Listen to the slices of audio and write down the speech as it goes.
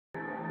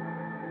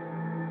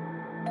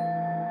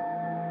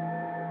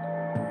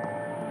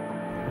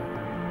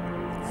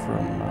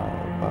from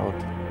about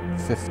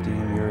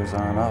 15 years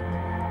on up,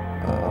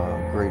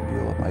 a great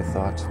deal of my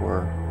thoughts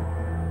were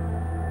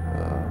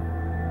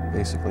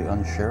basically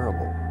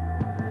unshareable.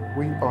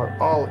 We are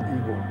all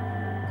evil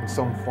in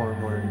some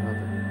form or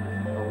another.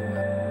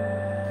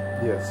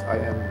 Yes, I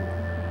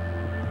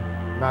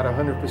am not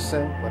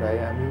 100%, but I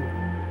am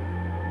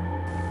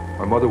evil.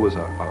 My mother was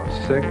a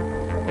sick,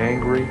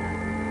 angry,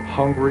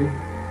 hungry,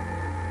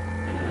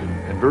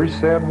 and very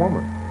sad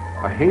woman.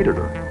 I hated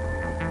her,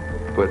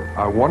 but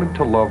I wanted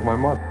to love my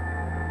mother.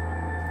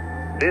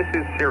 This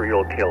is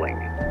Serial Killing,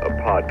 a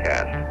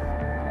podcast.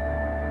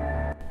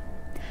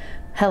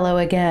 Hello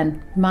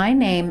again. My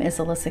name is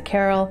Elissa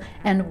Kerrill,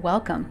 and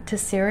welcome to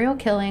Serial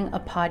Killing, a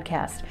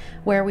podcast,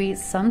 where we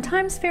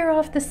sometimes veer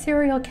off the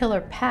serial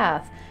killer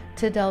path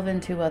to delve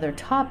into other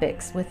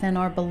topics within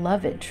our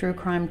beloved true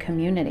crime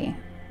community.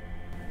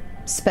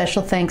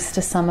 Special thanks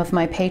to some of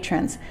my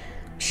patrons: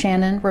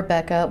 Shannon,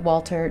 Rebecca,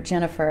 Walter,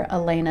 Jennifer,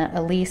 Elena,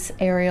 Elise,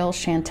 Ariel,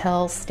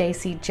 Chantel,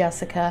 Stacy,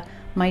 Jessica,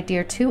 my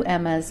dear two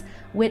Emmas,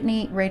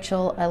 Whitney,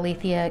 Rachel,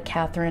 Alethea,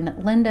 Catherine,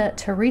 Linda,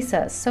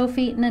 Teresa,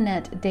 Sophie,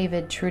 Nanette,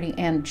 David, Trudy,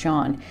 and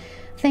John.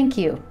 Thank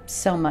you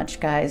so much,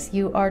 guys.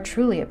 You are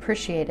truly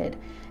appreciated.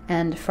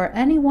 And for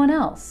anyone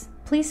else,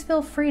 please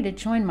feel free to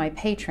join my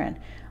Patreon.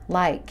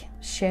 Like,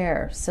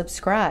 share,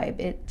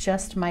 subscribe. It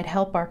just might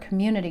help our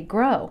community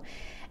grow.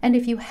 And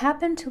if you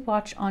happen to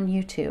watch on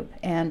YouTube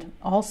and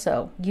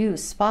also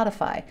use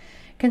Spotify,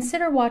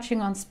 consider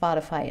watching on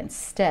Spotify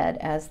instead,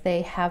 as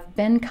they have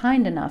been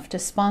kind enough to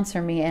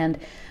sponsor me, and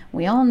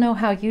we all know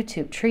how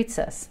YouTube treats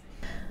us.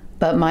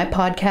 But my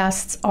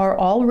podcasts are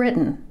all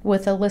written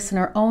with a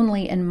listener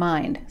only in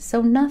mind,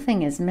 so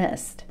nothing is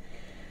missed.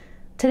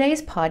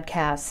 Today's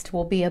podcast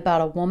will be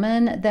about a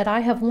woman that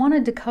I have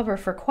wanted to cover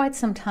for quite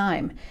some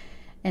time.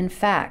 In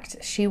fact,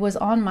 she was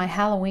on my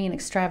Halloween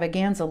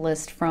extravaganza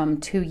list from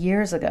 2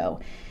 years ago.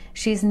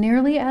 She's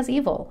nearly as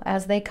evil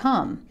as they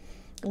come.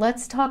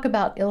 Let's talk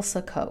about Ilse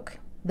Koch,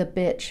 the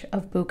bitch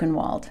of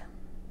Buchenwald.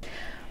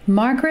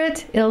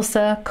 Margaret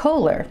Ilse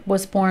Kohler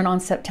was born on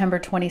September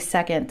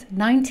 22nd,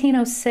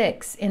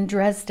 1906 in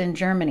Dresden,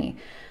 Germany.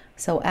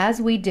 So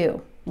as we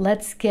do,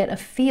 let's get a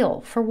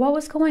feel for what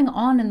was going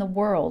on in the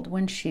world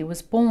when she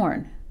was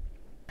born.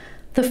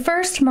 The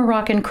first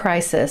Moroccan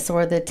crisis,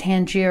 or the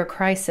Tangier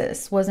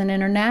crisis, was an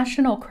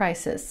international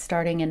crisis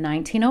starting in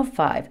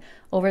 1905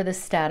 over the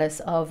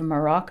status of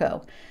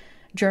Morocco.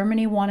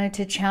 Germany wanted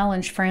to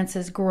challenge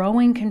France's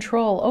growing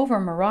control over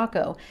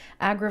Morocco,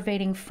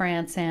 aggravating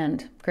France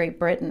and Great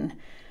Britain.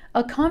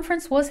 A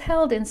conference was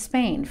held in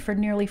Spain for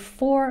nearly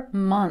 4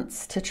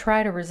 months to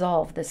try to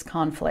resolve this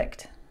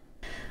conflict.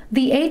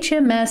 The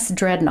HMS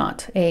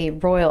Dreadnought, a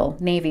Royal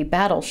Navy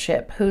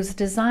battleship whose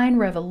design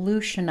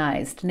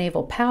revolutionized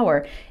naval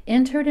power,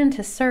 entered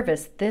into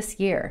service this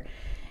year.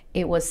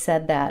 It was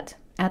said that,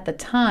 at the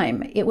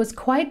time, it was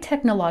quite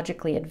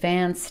technologically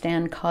advanced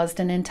and caused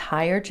an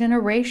entire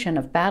generation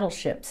of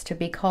battleships to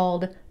be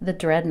called the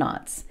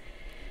Dreadnoughts.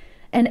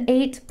 An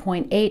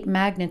 8.8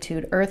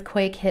 magnitude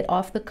earthquake hit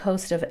off the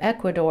coast of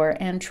Ecuador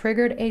and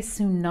triggered a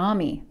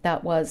tsunami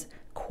that was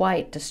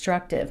quite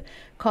destructive,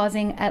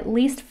 causing at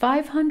least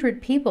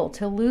 500 people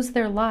to lose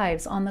their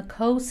lives on the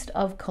coast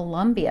of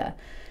Colombia.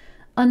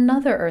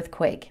 Another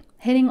earthquake,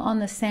 hitting on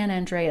the San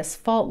Andreas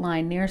fault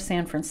line near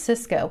San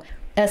Francisco,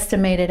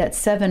 estimated at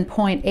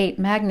 7.8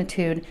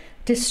 magnitude,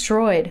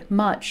 destroyed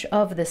much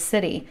of the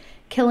city,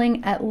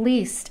 killing at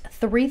least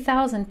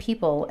 3,000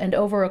 people, and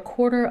over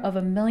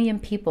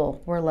 250,000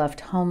 people were left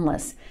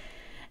homeless.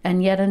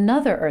 And yet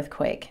another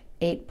earthquake,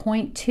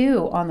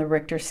 8.2 on the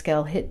Richter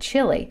scale, hit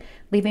Chile,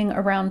 leaving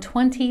around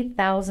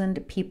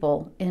 20,000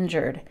 people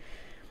injured.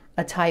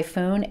 A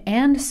typhoon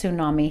and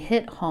tsunami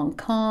hit Hong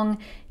Kong,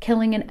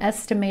 killing an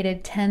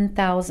estimated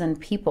 10,000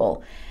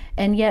 people.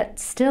 And yet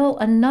still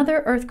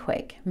another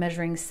earthquake,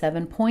 measuring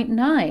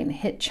 7.9,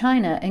 hit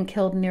China and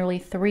killed nearly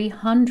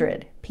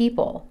 300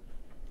 people.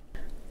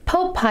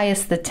 Pope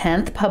Pius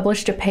X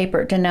published a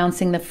paper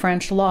denouncing the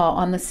French law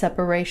on the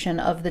separation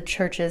of the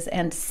churches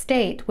and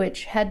state,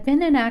 which had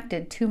been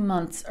enacted 2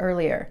 months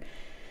earlier.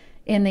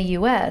 In the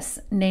U.S.,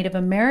 Native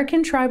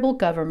American tribal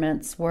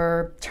governments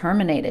were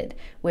terminated,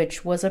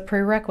 which was a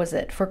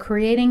prerequisite for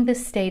creating the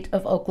state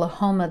of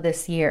Oklahoma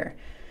this year.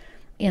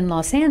 In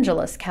Los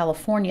Angeles,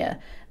 California,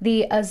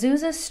 the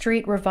Azusa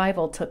Street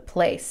Revival took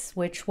place,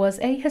 which was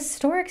a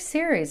historic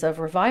series of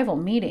revival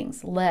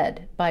meetings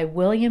led by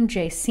William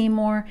J.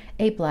 Seymour,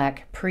 a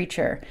black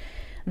preacher.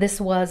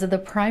 This was the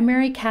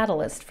primary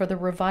catalyst for the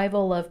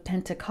revival of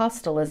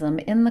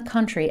Pentecostalism in the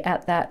country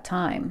at that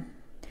time.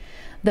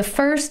 The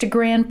first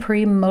Grand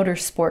Prix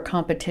motorsport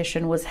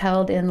competition was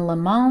held in Le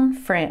Mans,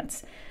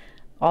 France.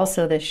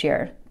 Also this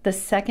year, the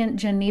Second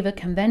Geneva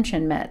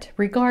Convention met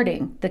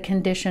regarding the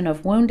condition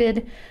of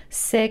wounded,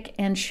 sick,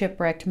 and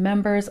shipwrecked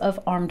members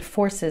of armed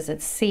forces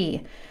at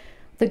sea.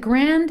 The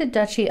Grand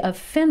Duchy of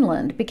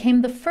Finland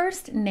became the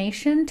first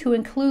nation to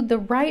include the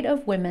right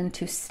of women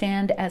to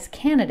stand as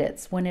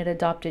candidates when it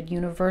adopted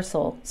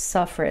universal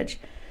suffrage.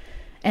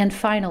 And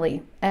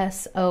finally,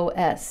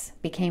 SOS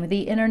became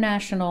the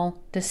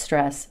international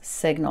distress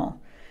signal.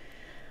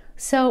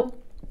 So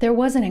there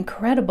was an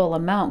incredible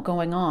amount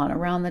going on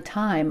around the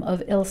time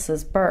of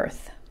Ilse's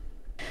birth.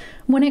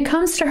 When it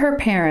comes to her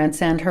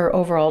parents and her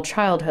overall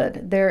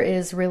childhood, there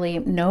is really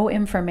no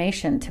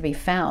information to be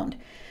found.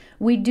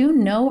 We do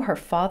know her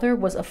father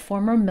was a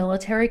former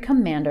military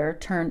commander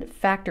turned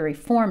factory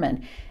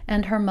foreman,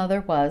 and her mother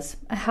was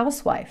a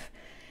housewife.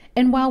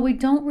 And while we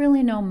don't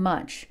really know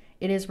much,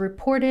 it is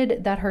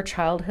reported that her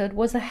childhood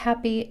was a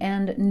happy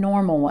and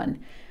normal one.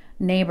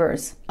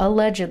 Neighbors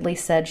allegedly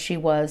said she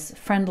was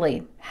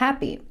friendly,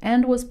 happy,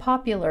 and was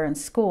popular in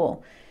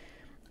school.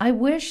 I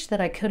wish that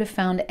I could have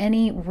found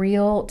any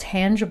real,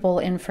 tangible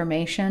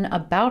information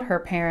about her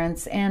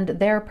parents and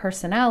their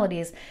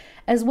personalities,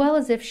 as well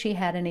as if she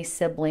had any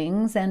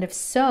siblings, and if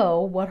so,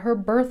 what her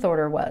birth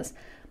order was.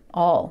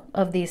 All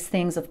of these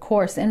things, of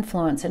course,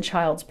 influence a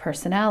child's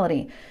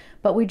personality,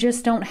 but we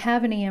just don't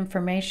have any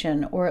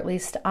information, or at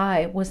least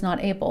I was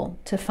not able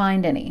to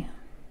find any.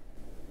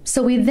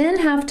 So we then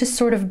have to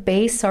sort of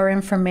base our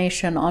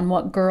information on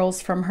what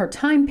girls from her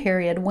time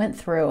period went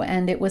through,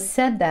 and it was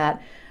said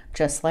that,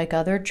 just like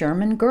other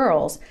German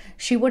girls,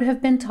 she would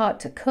have been taught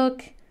to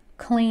cook,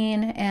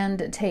 clean,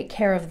 and take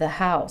care of the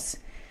house.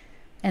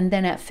 And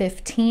then at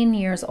 15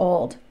 years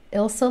old,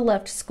 Ilse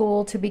left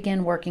school to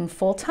begin working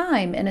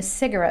full-time in a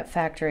cigarette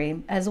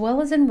factory, as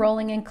well as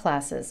enrolling in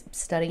classes,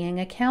 studying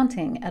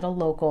accounting at a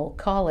local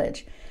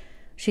college.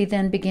 She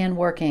then began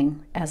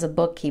working as a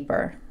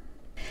bookkeeper.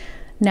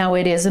 Now,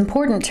 it is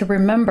important to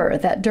remember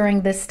that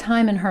during this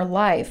time in her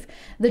life,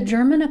 the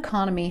German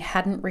economy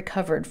hadn't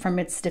recovered from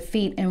its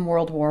defeat in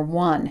World War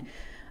I.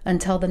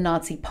 Until the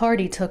Nazi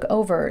Party took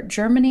over,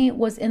 Germany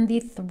was in the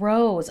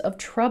throes of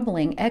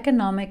troubling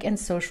economic and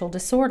social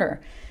disorder.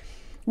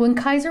 When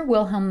Kaiser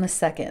Wilhelm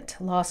II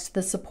lost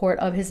the support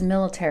of his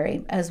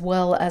military as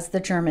well as the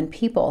German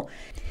people,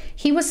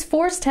 he was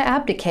forced to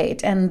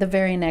abdicate, and the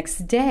very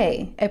next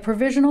day, a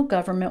provisional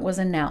government was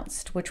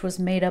announced, which was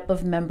made up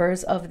of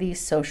members of the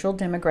Social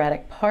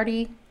Democratic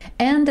Party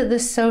and the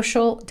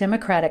Social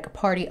Democratic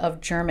Party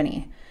of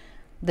Germany.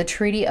 The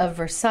Treaty of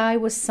Versailles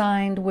was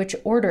signed, which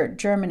ordered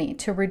Germany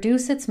to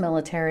reduce its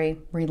military,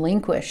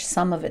 relinquish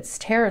some of its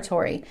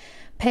territory,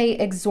 pay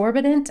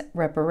exorbitant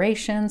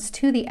reparations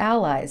to the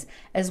Allies,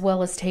 as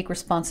well as take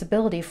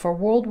responsibility for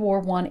World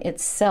War I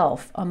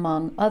itself,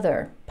 among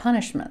other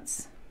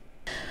punishments.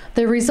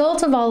 The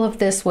result of all of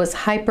this was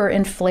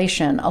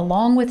hyperinflation,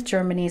 along with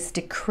Germany's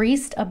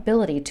decreased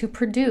ability to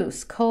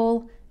produce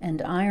coal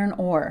and iron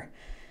ore.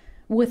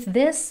 With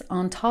this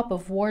on top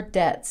of war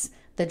debts,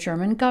 the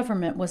German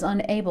government was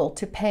unable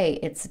to pay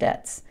its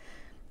debts.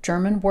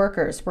 German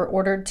workers were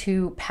ordered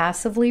to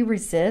passively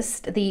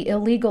resist the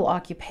illegal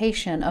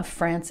occupation of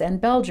France and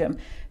Belgium,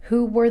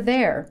 who were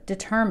there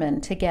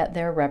determined to get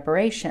their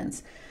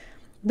reparations.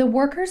 The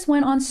workers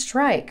went on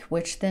strike,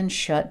 which then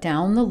shut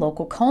down the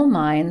local coal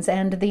mines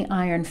and the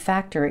iron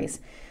factories.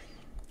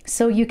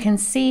 So you can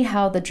see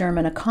how the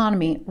German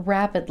economy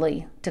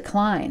rapidly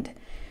declined.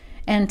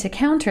 And to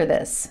counter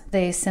this,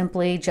 they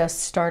simply just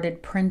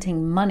started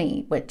printing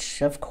money,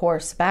 which of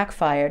course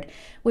backfired,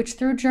 which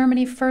threw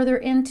Germany further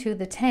into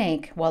the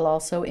tank while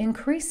also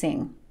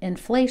increasing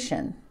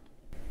inflation.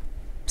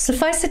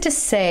 Suffice it to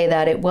say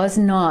that it was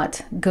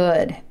not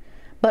good.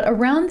 But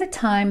around the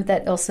time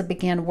that Ilse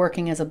began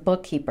working as a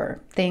bookkeeper,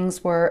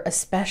 things were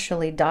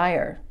especially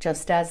dire,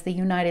 just as the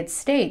United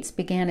States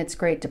began its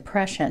Great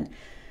Depression.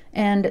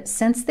 And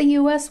since the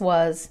U.S.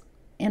 was,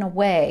 in a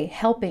way,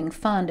 helping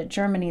fund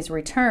Germany's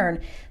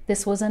return,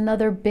 this was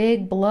another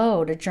big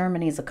blow to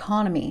Germany's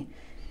economy.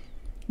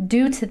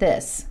 Due to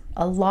this,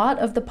 a lot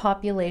of the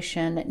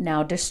population,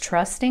 now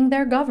distrusting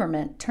their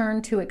government,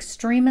 turned to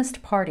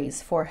extremist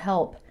parties for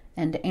help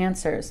and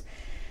answers.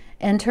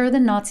 Enter the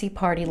Nazi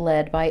Party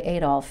led by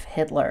Adolf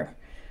Hitler.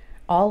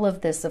 All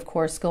of this, of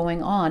course,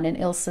 going on in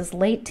Ilse's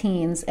late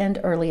teens and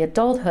early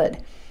adulthood.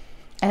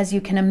 As you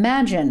can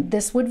imagine,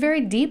 this would very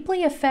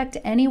deeply affect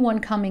anyone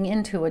coming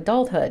into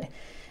adulthood.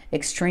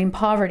 Extreme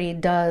poverty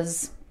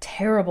does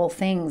terrible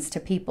things to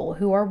people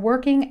who are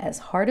working as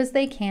hard as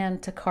they can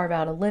to carve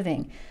out a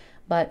living.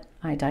 But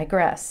I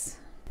digress.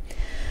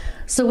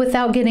 So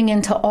without getting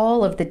into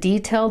all of the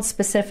detailed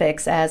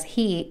specifics, as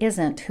he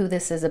isn't who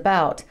this is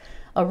about,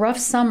 a rough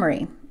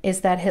summary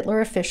is that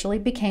Hitler officially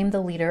became the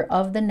leader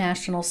of the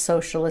National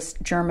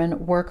Socialist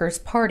German Workers'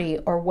 Party,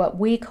 or what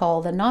we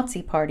call the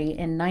Nazi Party,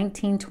 in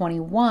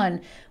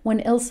 1921 when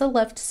Ilse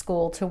left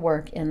school to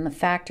work in the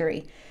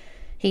factory.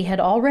 He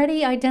had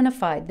already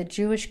identified the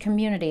Jewish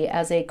community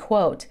as a,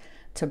 quote,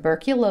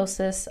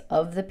 tuberculosis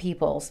of the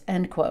peoples,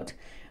 end quote,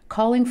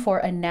 calling for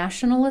a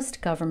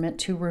nationalist government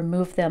to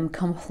remove them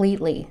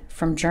completely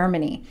from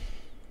Germany.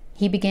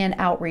 He began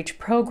outreach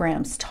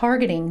programs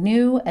targeting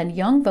new and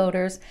young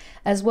voters,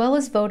 as well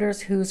as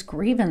voters whose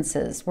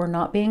grievances were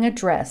not being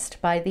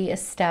addressed by the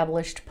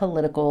established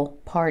political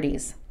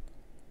parties.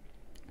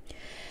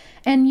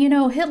 And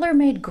Hitler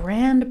made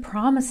grand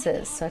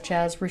promises, such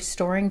as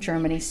restoring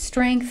Germany's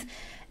strength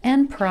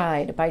and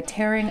pride by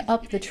tearing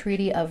up the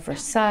Treaty of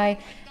Versailles,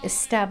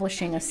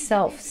 establishing a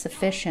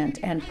self-sufficient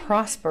and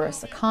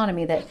prosperous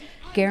economy that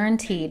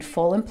guaranteed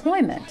full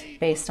employment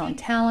based on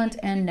talent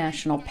and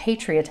national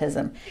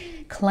patriotism,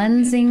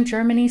 cleansing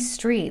Germany's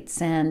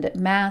streets and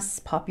mass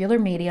popular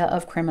media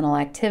of criminal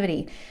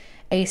activity,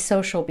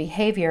 asocial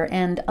behavior,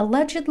 and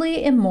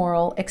allegedly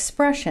immoral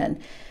expression,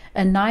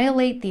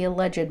 annihilate the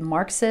alleged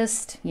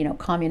Marxist,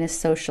 communist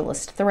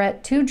socialist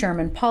threat to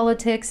German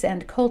politics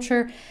and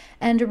culture,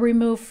 and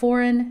remove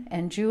foreign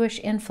and Jewish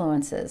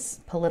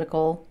influences,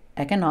 political,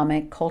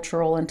 economic,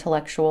 cultural,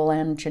 intellectual,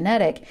 and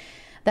genetic,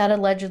 that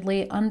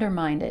allegedly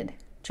undermined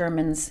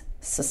Germans'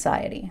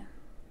 society.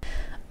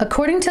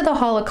 According to the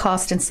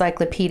Holocaust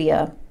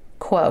Encyclopedia,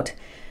 quote,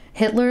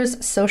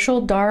 Hitler's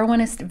social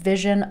Darwinist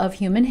vision of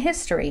human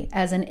history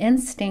as an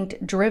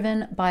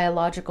instinct-driven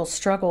biological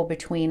struggle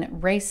between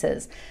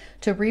races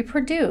to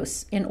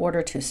reproduce in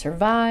order to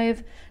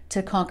survive,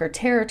 to conquer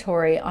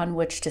territory on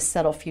which to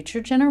settle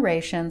future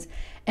generations,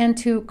 and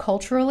to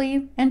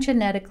culturally and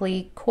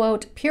genetically,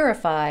 quote,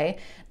 purify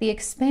the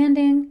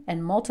expanding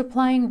and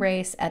multiplying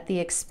race at the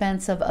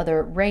expense of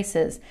other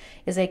races,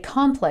 is a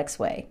complex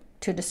way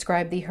to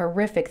describe the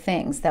horrific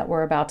things that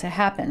were about to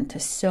happen to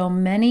so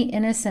many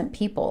innocent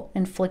people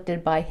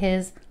inflicted by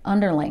his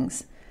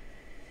underlings.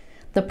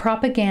 The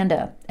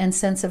propaganda and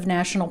sense of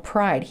national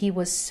pride he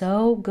was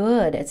so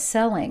good at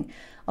selling,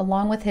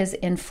 along with his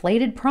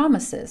inflated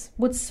promises,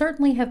 would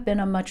certainly have been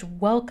a much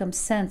welcome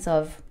sense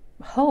of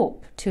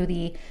hope to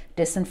the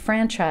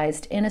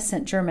disenfranchised,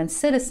 innocent German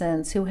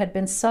citizens who had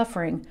been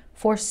suffering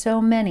for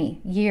so many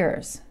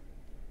years.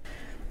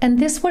 And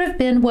this would have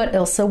been what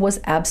Ilse was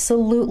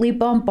absolutely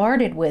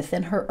bombarded with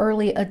in her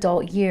early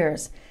adult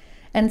years.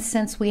 And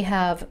since we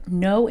have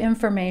no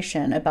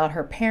information about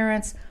her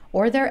parents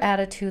or their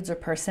attitudes or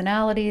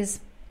personalities,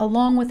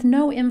 along with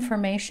no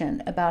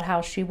information about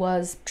how she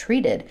was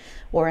treated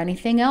or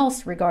anything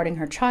else regarding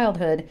her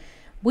childhood,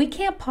 we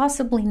can't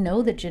possibly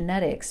know the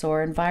genetics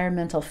or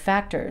environmental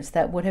factors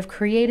that would have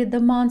created the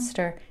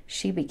monster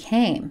she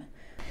became.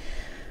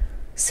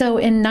 So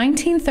in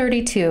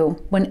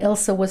 1932, when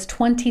Ilse was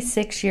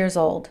 26 years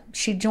old,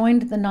 she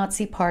joined the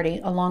Nazi Party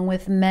along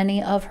with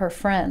many of her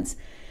friends.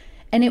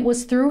 And it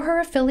was through her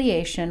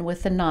affiliation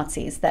with the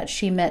Nazis that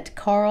she met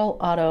Karl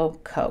Otto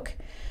Koch.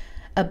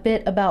 A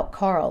bit about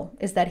Karl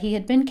is that he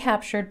had been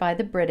captured by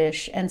the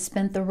British and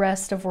spent the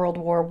rest of World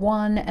War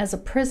I as a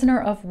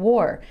prisoner of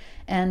war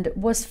and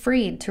was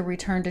freed to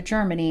return to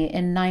Germany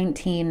in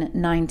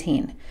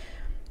 1919.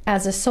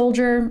 As a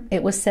soldier,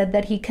 it was said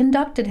that he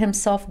conducted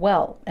himself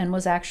well and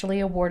was actually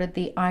awarded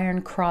the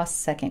Iron Cross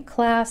Second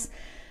Class,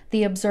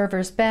 the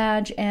Observer's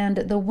Badge, and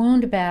the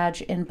Wound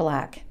Badge in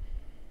Black.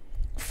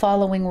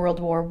 Following World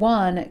War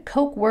I,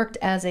 Koch worked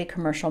as a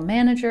commercial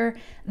manager,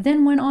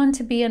 then went on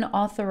to be an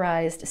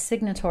authorized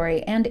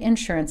signatory and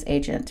insurance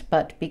agent,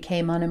 but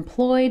became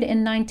unemployed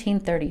in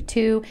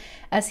 1932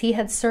 as he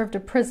had served a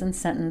prison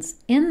sentence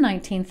in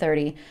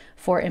 1930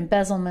 for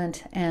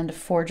embezzlement and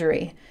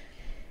forgery.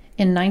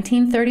 In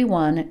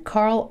 1931,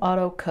 Karl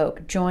Otto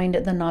Koch joined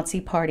the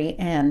Nazi Party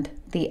and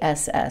the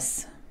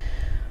SS.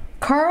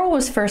 Karl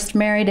was first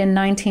married in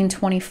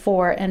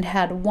 1924 and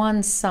had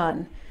one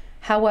son.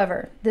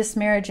 However, this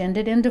marriage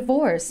ended in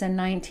divorce in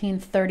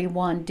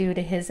 1931 due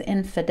to his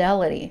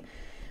infidelity.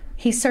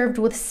 He served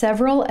with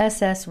several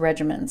SS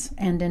regiments,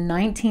 and in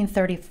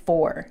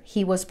 1934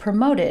 he was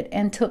promoted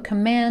and took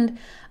command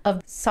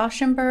of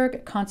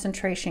Sachsenberg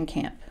concentration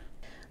camp.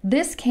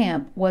 This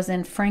camp was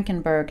in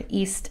Frankenberg,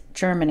 East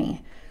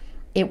Germany.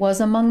 It was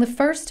among the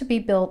first to be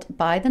built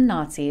by the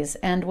Nazis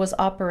and was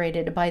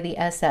operated by the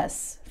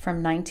SS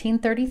from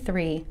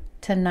 1933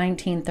 to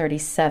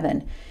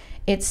 1937.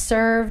 It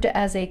served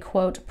as a,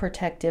 quote,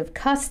 protective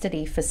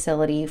custody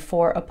facility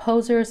for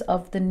opposers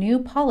of the new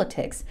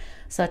politics,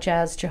 such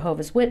as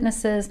Jehovah's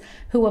Witnesses,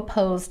 who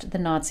opposed the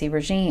Nazi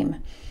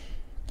regime.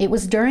 It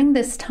was during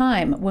this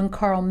time when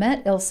Karl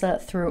met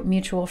Ilse through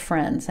mutual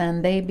friends,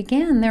 and they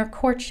began their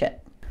courtship.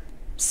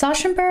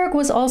 Sachsenberg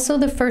was also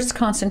the first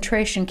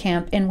concentration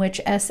camp in which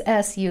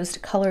SS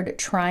used colored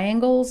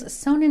triangles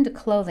sewn into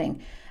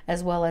clothing,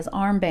 as well as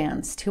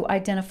armbands, to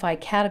identify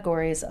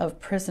categories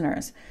of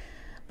prisoners.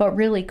 But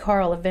really,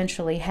 Karl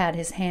eventually had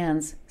his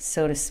hands,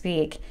 so to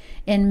speak,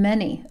 in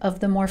many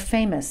of the more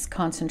famous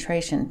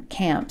concentration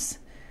camps.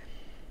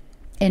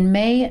 In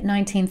May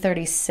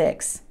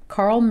 1936,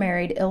 Karl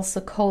married Ilse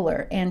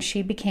Koch, and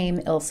she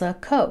became Ilse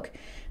Koch.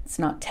 It's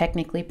not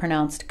technically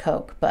pronounced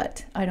Koch,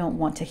 but I don't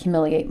want to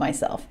humiliate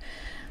myself.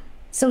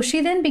 So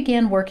she then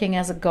began working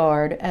as a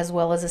guard as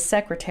well as a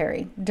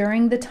secretary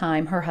during the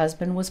time her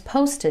husband was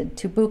posted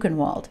to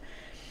Buchenwald.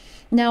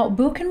 Now,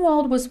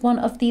 Buchenwald was one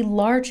of the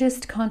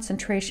largest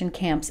concentration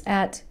camps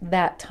at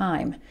that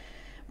time.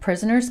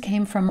 Prisoners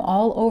came from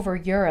all over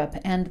Europe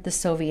and the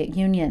Soviet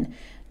Union,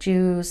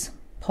 Jews,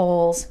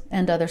 Poles,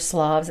 and other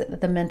Slavs,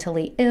 the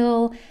mentally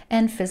ill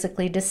and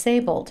physically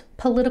disabled,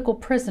 political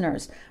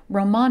prisoners,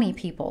 Romani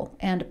people,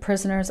 and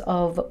prisoners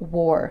of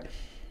war.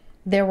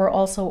 There were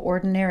also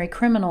ordinary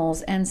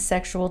criminals and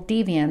sexual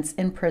deviants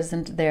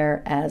imprisoned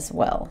there as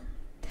well.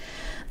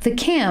 The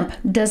camp,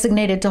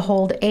 designated to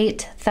hold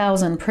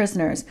 8,000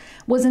 prisoners,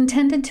 was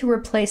intended to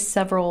replace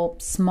several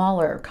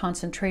smaller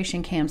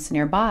concentration camps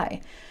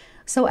nearby.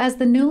 So as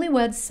the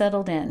newlyweds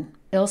settled in,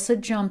 Ilse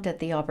jumped at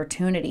the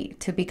opportunity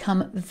to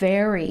become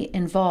very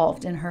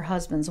involved in her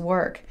husband's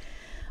work.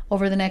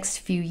 Over the next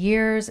few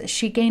years,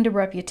 she gained a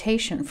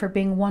reputation for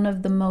being one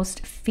of the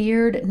most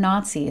feared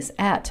Nazis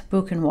at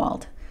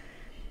Buchenwald.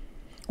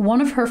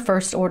 One of her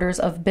first orders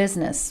of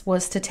business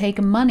was to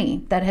take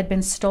money that had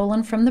been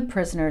stolen from the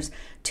prisoners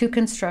to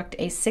construct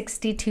a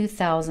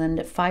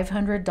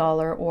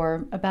 $62,500,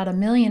 or about $1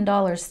 million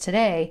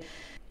today,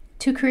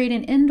 to create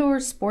an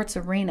indoor sports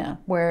arena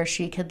where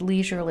she could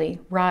leisurely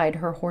ride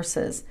her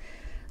horses.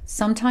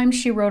 Sometimes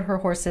she rode her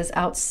horses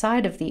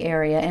outside of the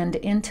area and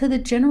into the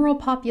general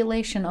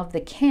population of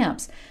the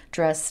camps,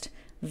 dressed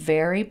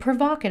very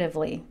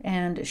provocatively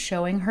and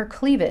showing her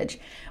cleavage,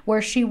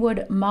 where she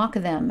would mock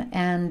them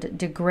and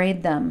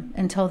degrade them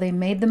until they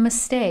made the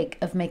mistake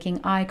of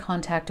making eye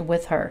contact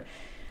with her.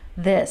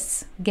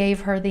 This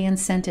gave her the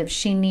incentive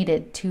she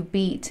needed to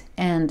beat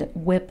and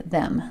whip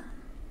them.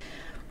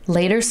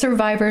 Later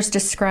survivors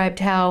described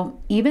how,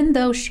 even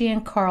though she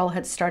and Karl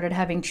had started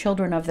having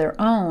children of their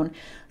own,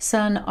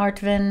 son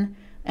Artvin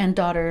and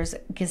daughters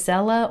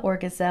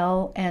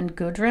Gazelle and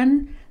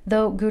Gudrun,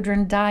 though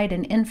Gudrun died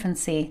in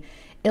infancy,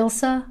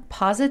 Ilse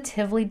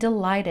positively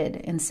delighted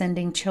in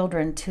sending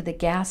children to the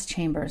gas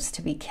chambers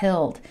to be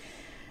killed.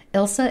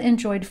 Ilse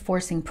enjoyed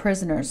forcing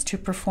prisoners to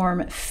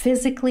perform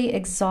physically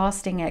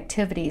exhausting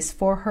activities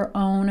for her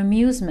own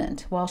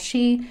amusement, while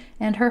she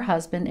and her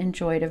husband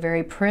enjoyed a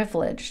very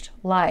privileged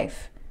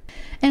life.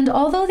 And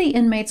although the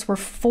inmates were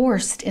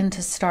forced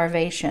into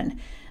starvation,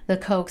 the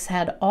Kochs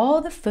had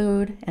all the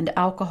food and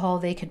alcohol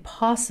they could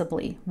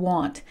possibly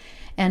want,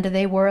 and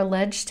they were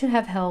alleged to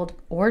have held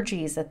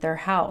orgies at their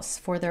house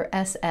for their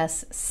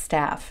SS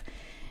staff.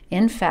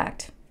 In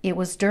fact, it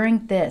was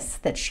during this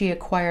that she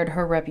acquired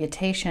her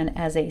reputation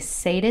as a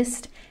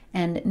sadist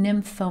and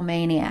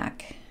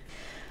nymphomaniac.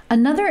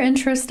 Another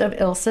interest of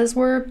Ilse's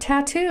were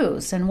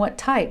tattoos and what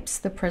types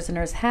the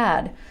prisoners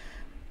had.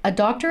 A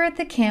doctor at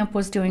the camp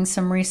was doing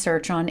some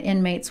research on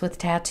inmates with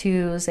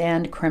tattoos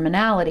and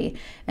criminality,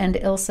 and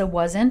Ilse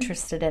was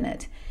interested in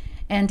it.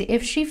 And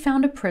if she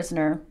found a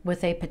prisoner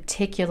with a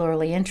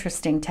particularly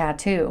interesting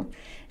tattoo,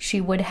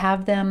 she would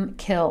have them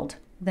killed,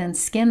 then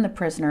skin the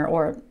prisoner,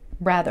 or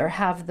rather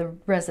have the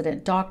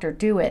resident doctor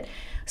do it,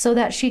 so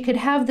that she could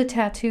have the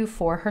tattoo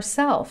for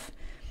herself.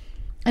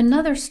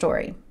 Another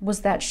story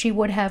was that she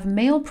would have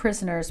male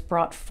prisoners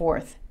brought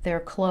forth, their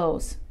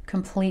clothes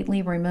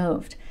completely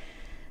removed.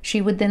 She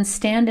would then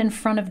stand in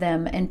front of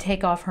them and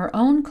take off her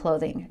own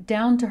clothing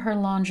down to her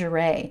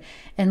lingerie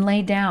and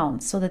lay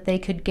down so that they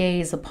could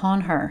gaze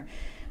upon her.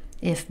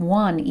 If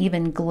one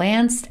even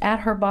glanced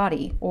at her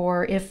body,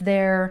 or if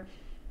their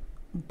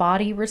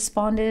body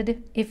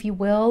responded, if you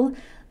will,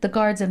 the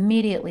guards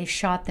immediately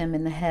shot them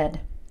in the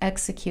head,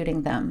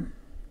 executing them.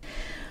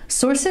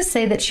 Sources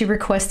say that she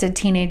requested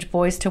teenage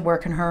boys to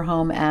work in her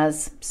home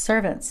as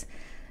servants.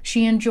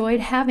 She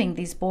enjoyed having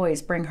these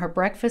boys bring her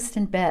breakfast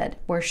in bed,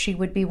 where she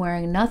would be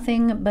wearing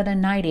nothing but a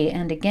nightie,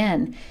 and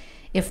again,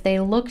 if they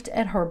looked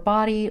at her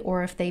body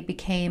or if they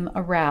became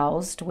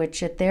aroused,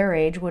 which at their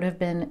age would have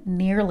been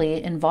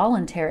nearly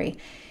involuntary,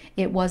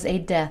 it was a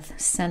death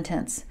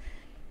sentence.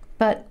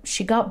 But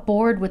she got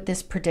bored with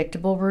this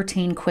predictable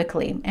routine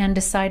quickly and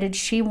decided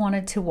she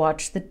wanted to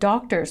watch the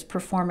doctors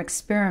perform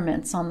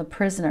experiments on the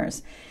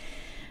prisoners.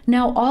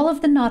 Now, all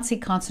of the Nazi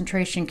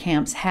concentration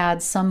camps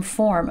had some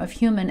form of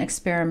human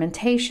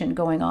experimentation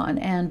going on,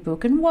 and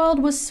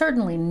Buchenwald was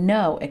certainly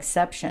no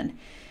exception.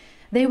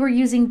 They were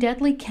using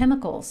deadly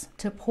chemicals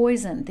to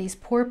poison these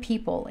poor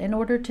people in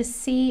order to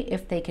see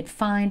if they could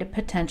find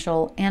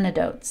potential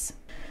antidotes.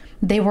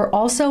 They were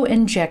also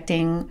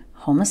injecting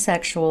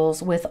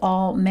homosexuals with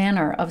all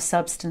manner of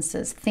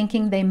substances,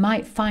 thinking they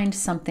might find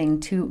something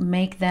to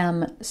make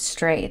them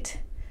straight.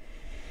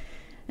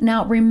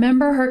 Now,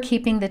 remember her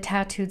keeping the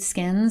tattooed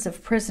skins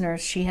of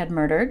prisoners she had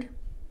murdered?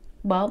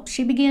 Well,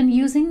 she began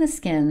using the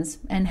skins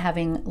and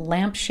having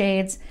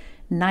lampshades,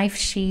 knife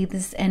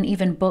sheaths, and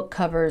even book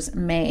covers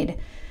made.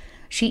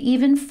 She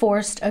even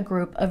forced a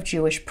group of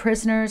Jewish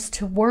prisoners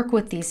to work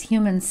with these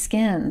human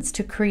skins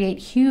to create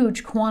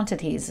huge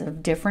quantities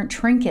of different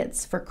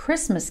trinkets for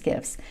Christmas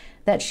gifts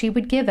that she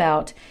would give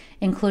out,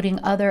 including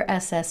other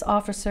SS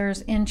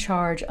officers in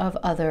charge of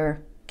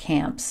other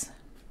camps.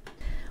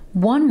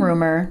 One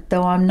rumor,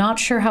 though I'm not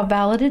sure how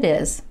valid it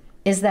is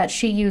that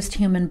she used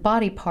human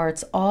body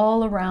parts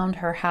all around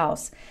her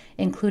house,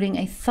 including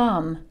a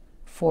thumb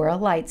for a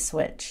light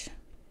switch.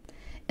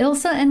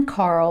 Ilse and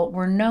Karl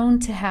were known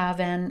to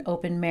have an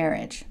open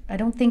marriage. I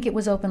don't think it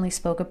was openly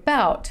spoke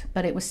about,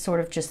 but it was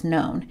sort of just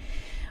known.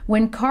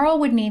 When Karl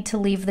would need to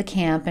leave the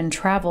camp and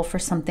travel for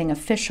something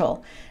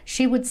official,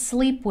 she would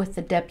sleep with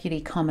the deputy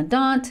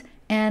commandant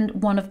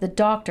and one of the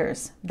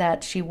doctors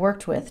that she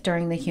worked with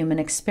during the human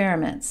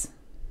experiments.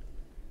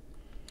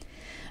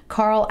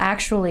 Karl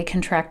actually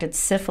contracted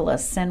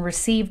syphilis and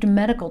received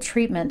medical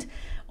treatment,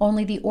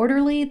 Only the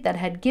orderly that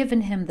had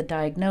given him the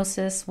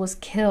diagnosis was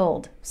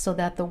killed so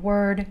that the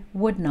word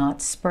would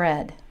not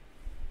spread.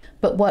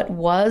 But what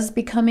was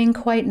becoming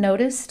quite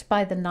noticed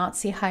by the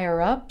Nazi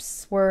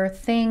higher-ups were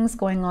things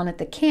going on at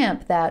the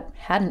camp that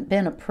hadn't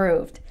been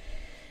approved.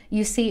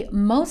 You see,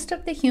 most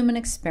of the human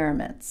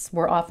experiments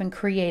were often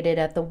created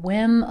at the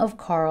whim of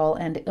Karl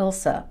and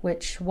Ilse,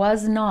 which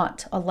was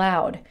not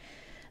allowed.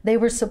 They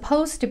were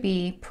supposed to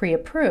be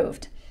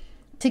pre-approved.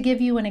 To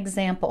give you an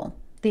example,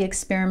 the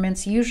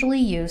experiments usually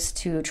used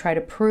to try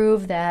to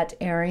prove that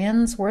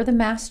Aryans were the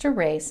master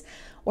race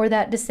or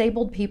that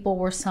disabled people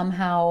were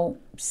somehow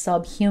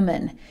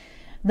subhuman.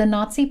 The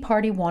Nazi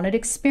Party wanted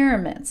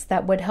experiments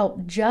that would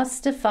help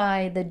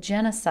justify the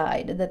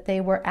genocide that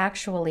they were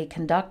actually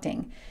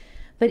conducting.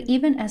 But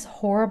even as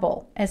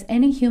horrible as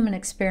any human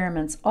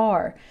experiments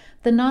are,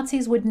 the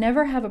Nazis would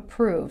never have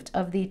approved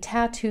of the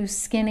tattoo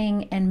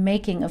skinning and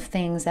making of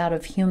things out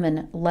of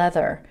human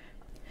leather.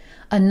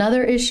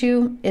 Another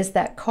issue is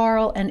that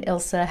Karl and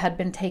Ilse had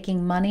been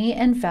taking money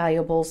and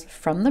valuables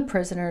from the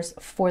prisoners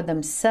for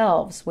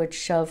themselves,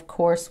 which of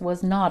course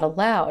was not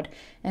allowed,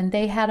 and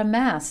they had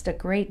amassed a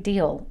great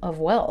deal of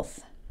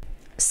wealth.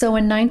 So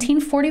in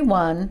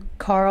 1941,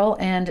 Karl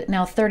and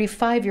now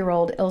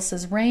 35-year-old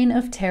Ilse's reign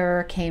of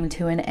terror came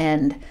to an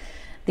end.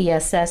 The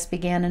SS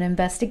began an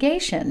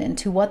investigation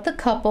into what the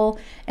couple,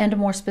 and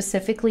more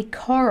specifically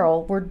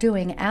Karl, were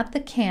doing at the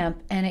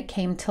camp, and it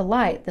came to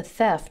light the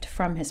theft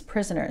from his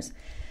prisoners.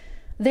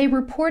 They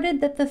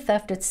reported that the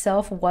theft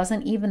itself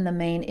wasn't even the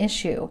main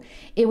issue.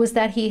 It was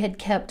that he had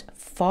kept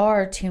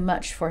far too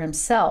much for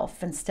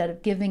himself instead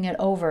of giving it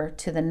over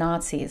to the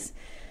Nazis.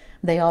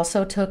 They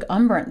also took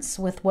umbrance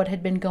with what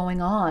had been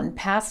going on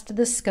past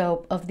the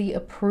scope of the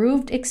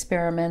approved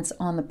experiments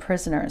on the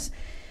prisoners.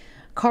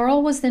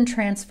 Karl was then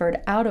transferred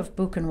out of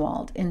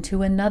Buchenwald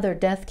into another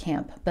death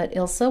camp, but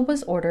Ilse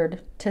was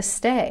ordered to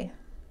stay.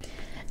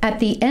 At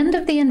the end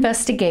of the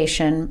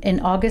investigation, in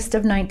August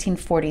of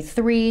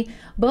 1943,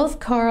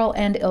 both Karl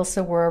and Ilse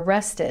were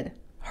arrested.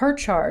 Her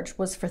charge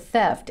was for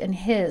theft and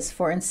his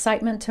for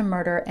incitement to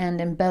murder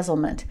and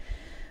embezzlement.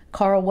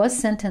 Karl was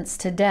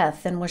sentenced to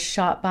death and was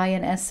shot by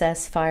an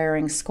SS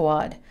firing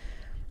squad.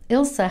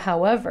 Ilse,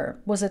 however,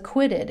 was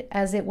acquitted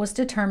as it was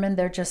determined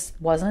there just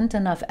wasn't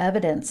enough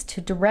evidence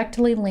to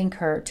directly link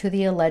her to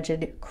the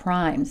alleged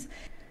crimes.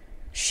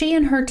 She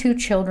and her 2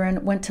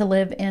 children went to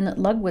live in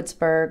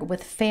Ludwigsburg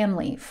with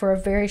family for a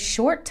very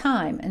short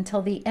time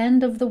until the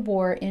end of the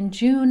war in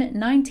June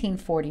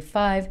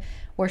 1945,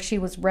 where she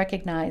was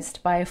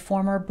recognized by a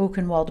former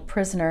Buchenwald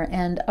prisoner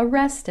and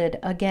arrested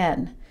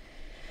again.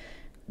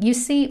 You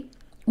see,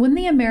 when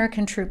the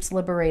American troops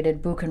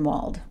liberated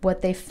Buchenwald,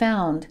 what they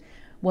found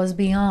was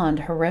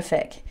beyond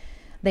horrific.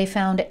 They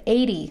found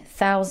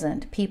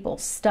 80,000 people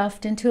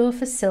stuffed into a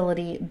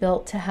facility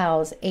built to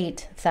house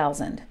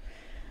 8,000.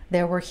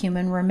 There were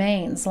human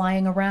remains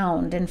lying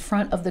around in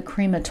front of the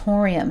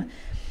crematorium.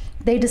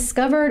 They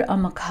discovered a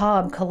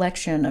macabre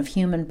collection of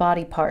human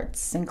body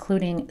parts,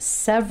 including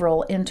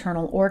several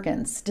internal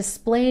organs,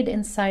 displayed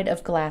inside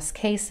of glass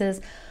cases,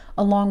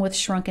 along with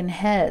shrunken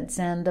heads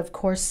and, of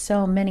course,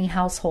 so many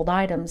household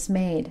items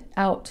made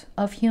out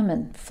of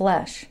human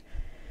flesh.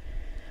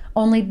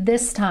 Only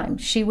this time,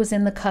 she was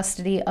in the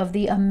custody of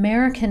the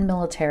American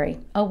military,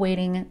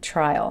 awaiting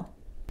trial.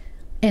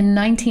 In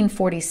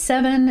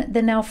 1947,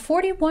 the now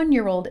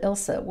 41-year-old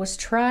Ilse was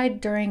tried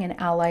during an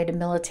Allied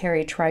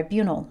military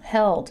tribunal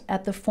held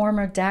at the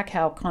former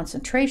Dachau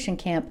concentration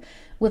camp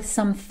with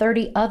some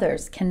 30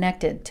 others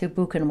connected to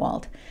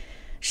Buchenwald.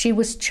 She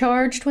was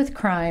charged with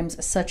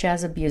crimes such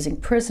as abusing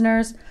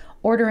prisoners,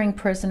 ordering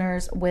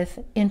prisoners with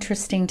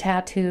interesting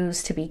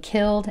tattoos to be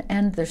killed,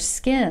 and their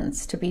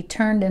skins to be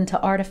turned into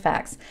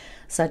artifacts,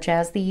 such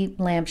as the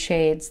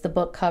lampshades, the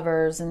book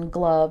covers, and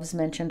gloves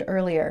mentioned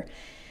earlier.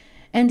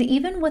 And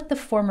even with the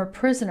former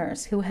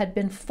prisoners who had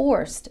been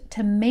forced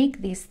to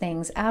make these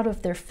things out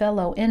of their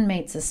fellow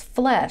inmates'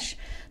 flesh,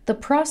 the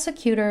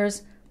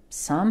prosecutors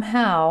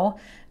somehow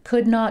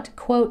could not,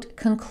 quote,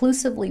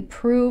 conclusively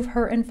prove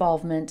her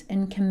involvement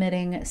in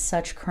committing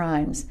such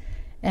crimes,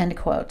 end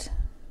quote.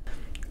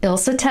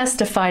 Ilse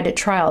testified at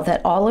trial that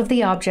all of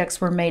the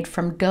objects were made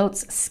from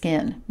goat's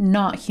skin,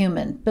 not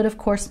human, but of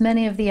course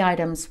many of the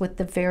items with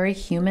the very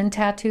human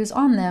tattoos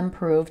on them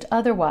proved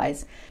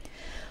otherwise.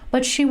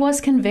 But she was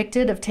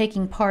convicted of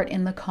taking part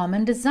in the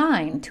common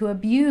design to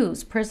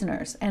abuse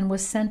prisoners and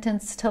was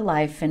sentenced to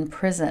life in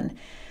prison.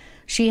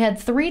 She had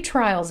 3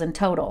 trials in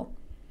total.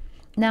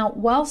 Now,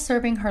 while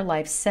serving her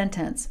life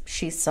sentence,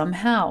 she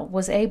somehow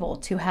was able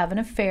to have an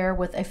affair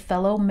with a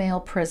fellow male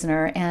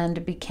prisoner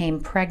and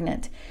became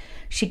pregnant.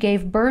 She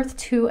gave birth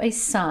to a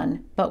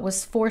son, but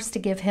was forced to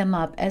give him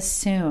up as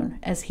soon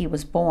as he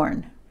was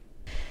born.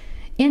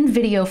 In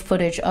video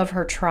footage of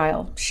her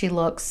trial, she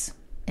looks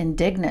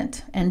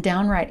indignant and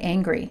downright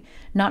angry,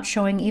 not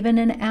showing even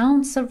an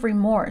ounce of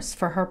remorse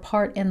for her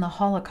part in the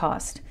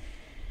Holocaust.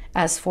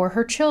 As for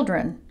her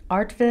children,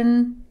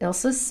 Artvin,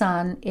 Ilse's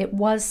son, it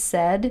was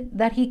said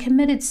that he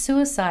committed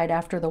suicide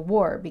after the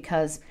war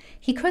because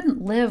he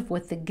couldn't live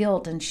with the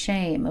guilt and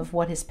shame of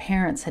what his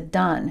parents had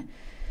done.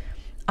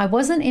 I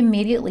wasn't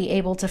immediately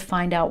able to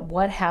find out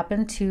what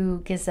happened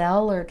to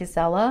Giselle or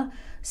Gisela,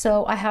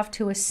 so I have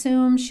to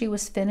assume she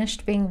was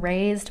finished being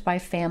raised by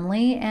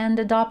family and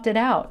adopted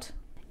out.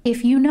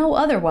 If you know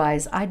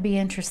otherwise, I'd be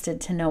interested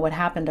to know what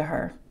happened to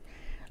her.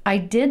 I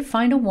did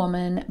find a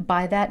woman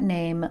by that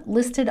name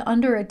listed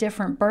under a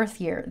different birth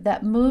year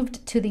that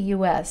moved to the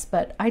US,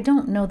 but I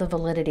don't know the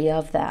validity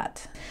of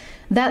that.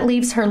 That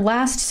leaves her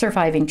last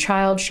surviving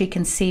child she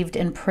conceived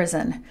in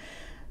prison.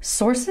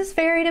 Sources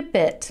varied a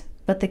bit,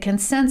 but the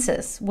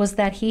consensus was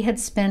that he had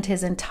spent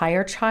his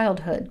entire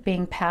childhood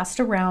being passed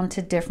around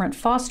to different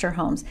foster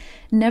homes,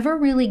 never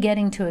really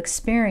getting to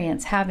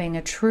experience having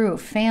a true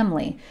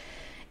family.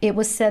 It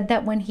was said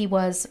that when he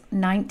was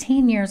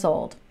 19 years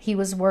old, he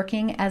was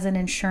working as an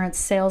insurance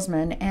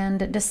salesman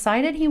and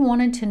decided he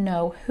wanted to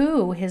know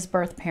who his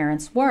birth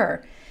parents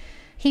were.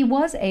 He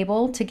was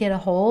able to get a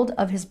hold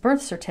of his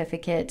birth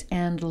certificate,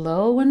 and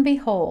lo and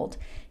behold,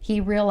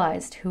 he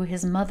realized who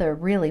his mother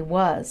really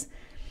was.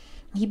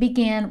 He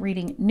began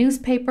reading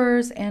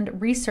newspapers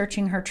and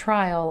researching her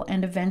trial,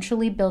 and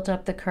eventually built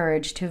up the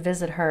courage to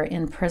visit her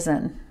in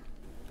prison.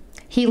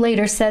 He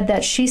later said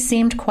that she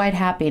seemed quite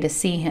happy to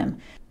see him.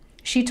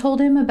 She told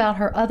him about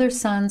her other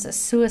son's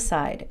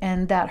suicide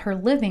and that her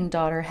living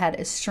daughter had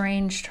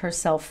estranged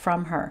herself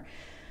from her.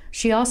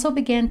 She also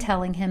began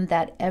telling him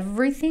that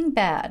everything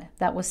bad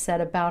that was said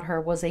about her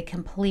was a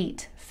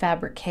complete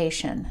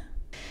fabrication.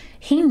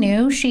 He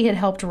knew she had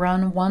helped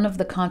run one of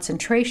the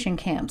concentration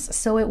camps,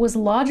 so it was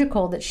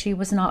logical that she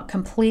was not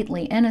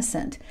completely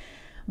innocent.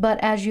 But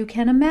as you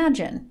can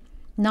imagine,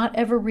 not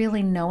ever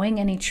really knowing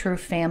any true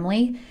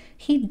family,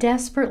 he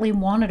desperately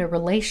wanted a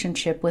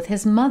relationship with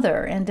his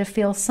mother and to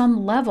feel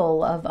some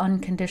level of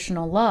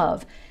unconditional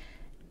love.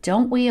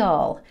 Don't we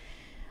all?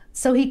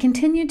 So he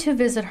continued to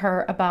visit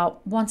her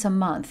about once a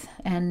month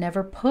and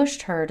never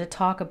pushed her to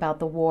talk about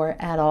the war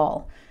at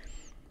all.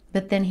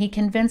 But then he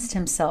convinced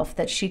himself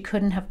that she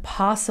couldn't have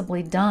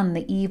possibly done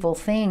the evil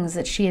things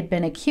that she had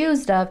been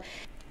accused of,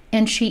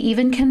 and she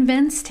even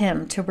convinced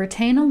him to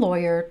retain a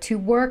lawyer to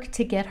work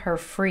to get her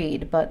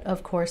freed. But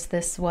of course,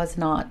 this was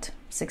not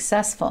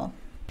successful.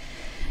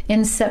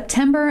 In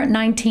September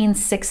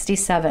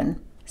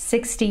 1967,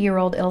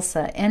 60-year-old Ilse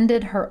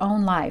ended her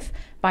own life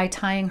by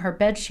tying her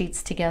bed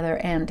sheets together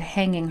and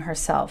hanging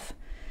herself.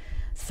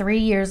 3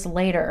 years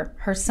later,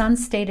 her son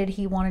stated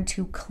he wanted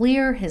to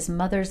clear his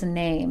mother's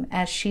name,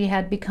 as she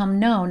had become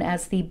known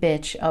as the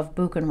bitch of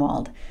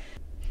Buchenwald.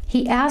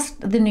 He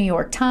asked the New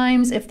York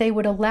Times if they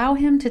would allow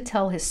him to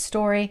tell his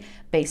story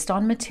based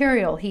on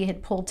material he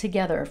had pulled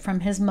together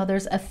from his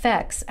mother's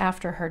effects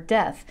after her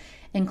death,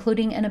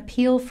 including an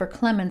appeal for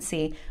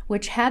clemency,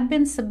 which had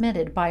been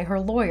submitted by her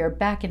lawyer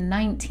back in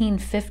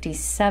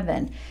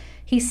 1957.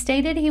 He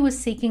stated he was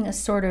seeking a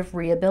sort of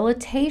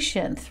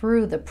rehabilitation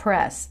through the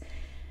press.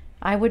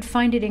 I would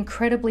find it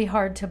incredibly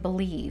hard to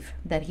believe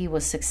that he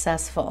was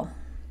successful.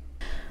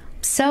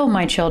 So,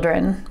 my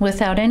children,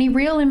 without any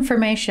real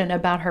information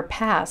about her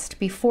past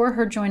before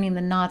her joining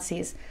the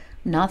Nazis,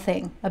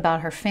 nothing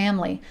about her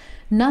family,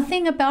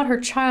 nothing about her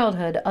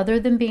childhood other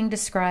than being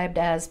described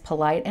as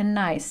polite and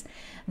nice,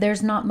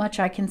 there's not much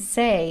I can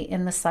say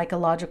in the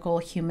psychological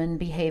human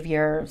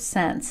behavior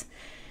sense.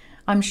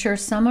 I'm sure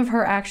some of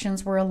her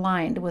actions were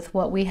aligned with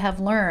what we have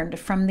learned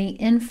from the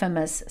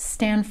infamous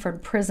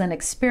Stanford prison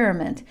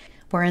experiment,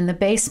 where in the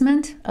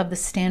basement of the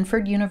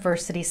Stanford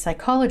University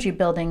psychology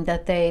building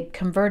that they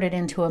converted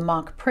into a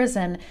mock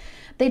prison,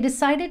 they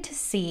decided to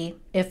see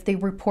if the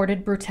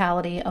reported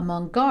brutality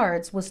among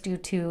guards was due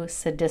to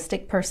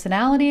sadistic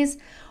personalities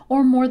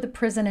or more the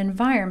prison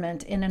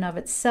environment in and of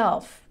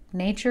itself.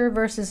 Nature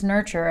versus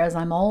nurture, as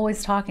I'm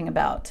always talking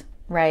about,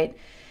 right?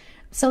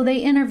 So they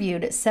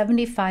interviewed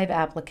 75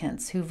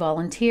 applicants who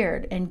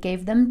volunteered and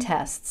gave them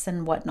tests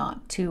and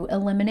whatnot to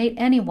eliminate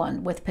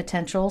anyone with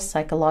potential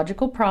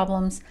psychological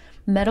problems,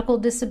 medical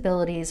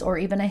disabilities, or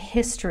even a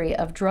history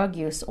of drug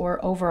use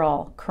or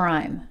overall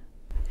crime.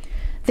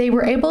 They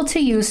were able to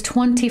use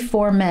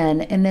 24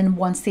 men, and then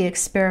once the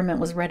experiment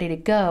was ready to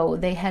go,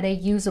 they had a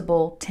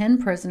usable 10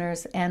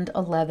 prisoners and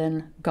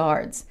 11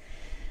 guards.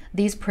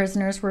 These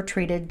prisoners were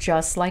treated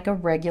just like a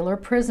regular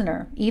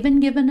prisoner, even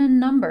given a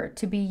number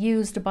to be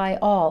used by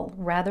all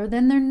rather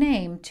than their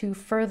name to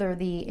further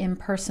the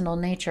impersonal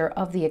nature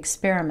of the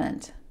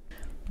experiment.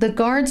 The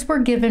guards were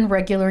given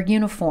regular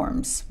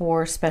uniforms,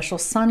 wore special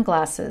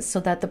sunglasses so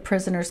that the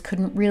prisoners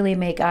couldn't really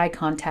make eye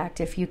contact,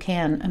 if you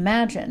can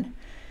imagine.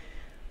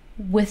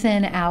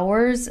 Within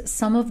hours,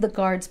 some of the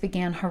guards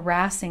began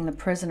harassing the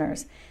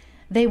prisoners.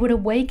 They would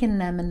awaken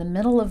them in the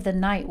middle of the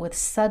night with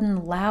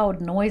sudden loud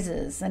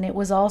noises, and it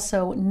was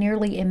also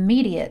nearly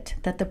immediate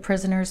that the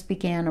prisoners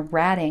began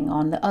ratting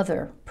on the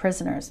other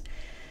prisoners.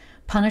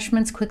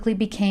 Punishments quickly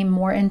became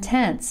more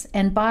intense,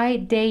 and by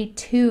day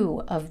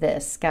 2 of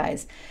this,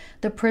 guys,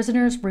 the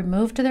prisoners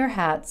removed their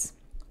hats,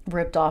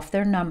 ripped off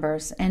their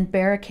numbers, and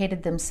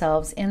barricaded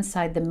themselves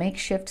inside the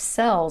makeshift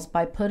cells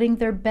by putting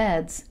their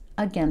beds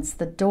against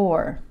the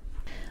door.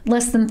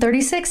 Less than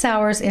 36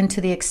 hours into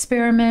the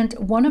experiment,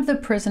 one of the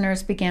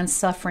prisoners began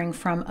suffering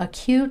from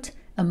acute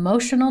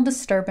emotional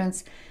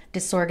disturbance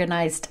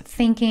disorganized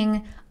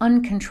thinking,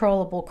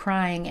 uncontrollable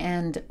crying,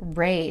 and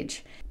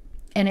rage.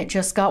 And it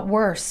just got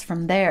worse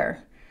from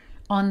there.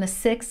 On the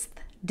 6th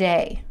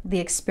day, the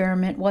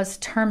experiment was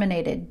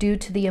terminated due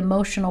to the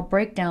emotional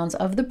breakdowns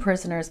of the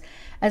prisoners,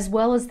 as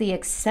well as the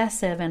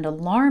excessive and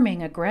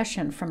alarming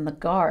aggression from the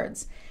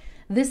guards.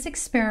 This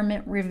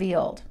experiment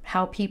revealed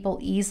how people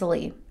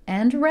easily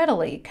and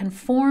readily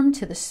conform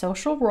to the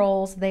social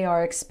roles they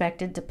are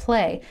expected to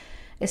play,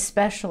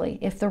 especially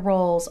if the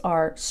roles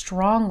are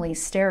strongly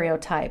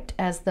stereotyped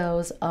as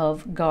those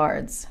of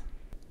guards.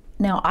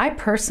 Now, I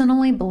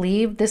personally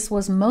believe this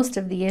was most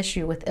of the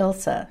issue with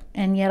Ilse,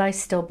 and yet I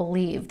still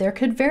believe there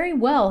could very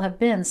well have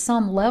been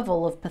some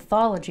level of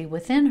pathology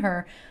within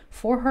her,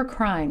 for her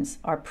crimes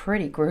are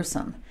pretty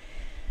gruesome.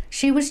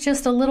 She was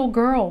just a little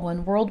girl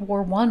when World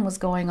War I was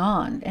going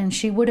on, and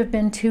she would have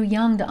been too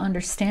young to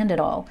understand it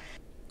all.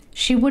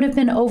 She would have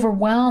been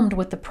overwhelmed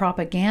with the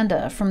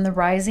propaganda from the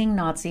rising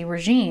Nazi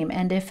regime,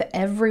 and if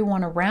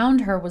everyone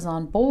around her was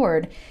on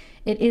board,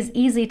 it is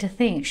easy to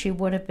think she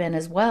would have been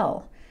as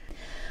well.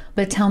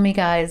 But tell me,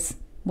 guys,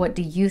 what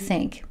do you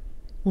think?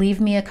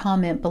 Leave me a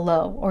comment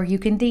below, or you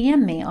can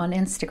DM me on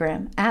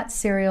Instagram at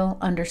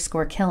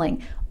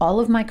serial_killing. All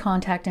of my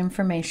contact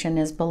information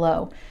is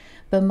below.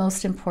 But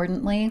most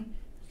importantly,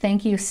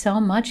 thank you so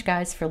much,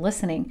 guys, for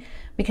listening,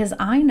 because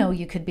I know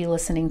you could be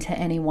listening to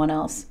anyone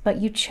else, but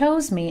you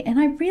chose me, and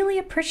I really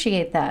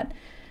appreciate that.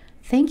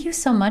 Thank you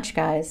so much,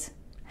 guys.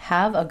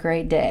 Have a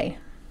great day.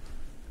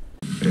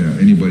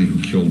 Anybody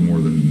who killed more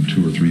than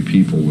 2 or 3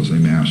 people was a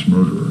mass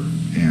murderer,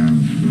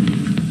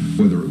 and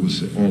whether it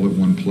was all at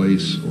one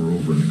place or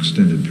over an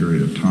extended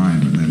period of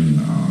time. And then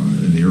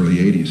in the early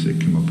 80s, they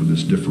came up with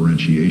this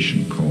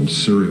differentiation called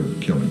serial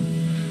killing.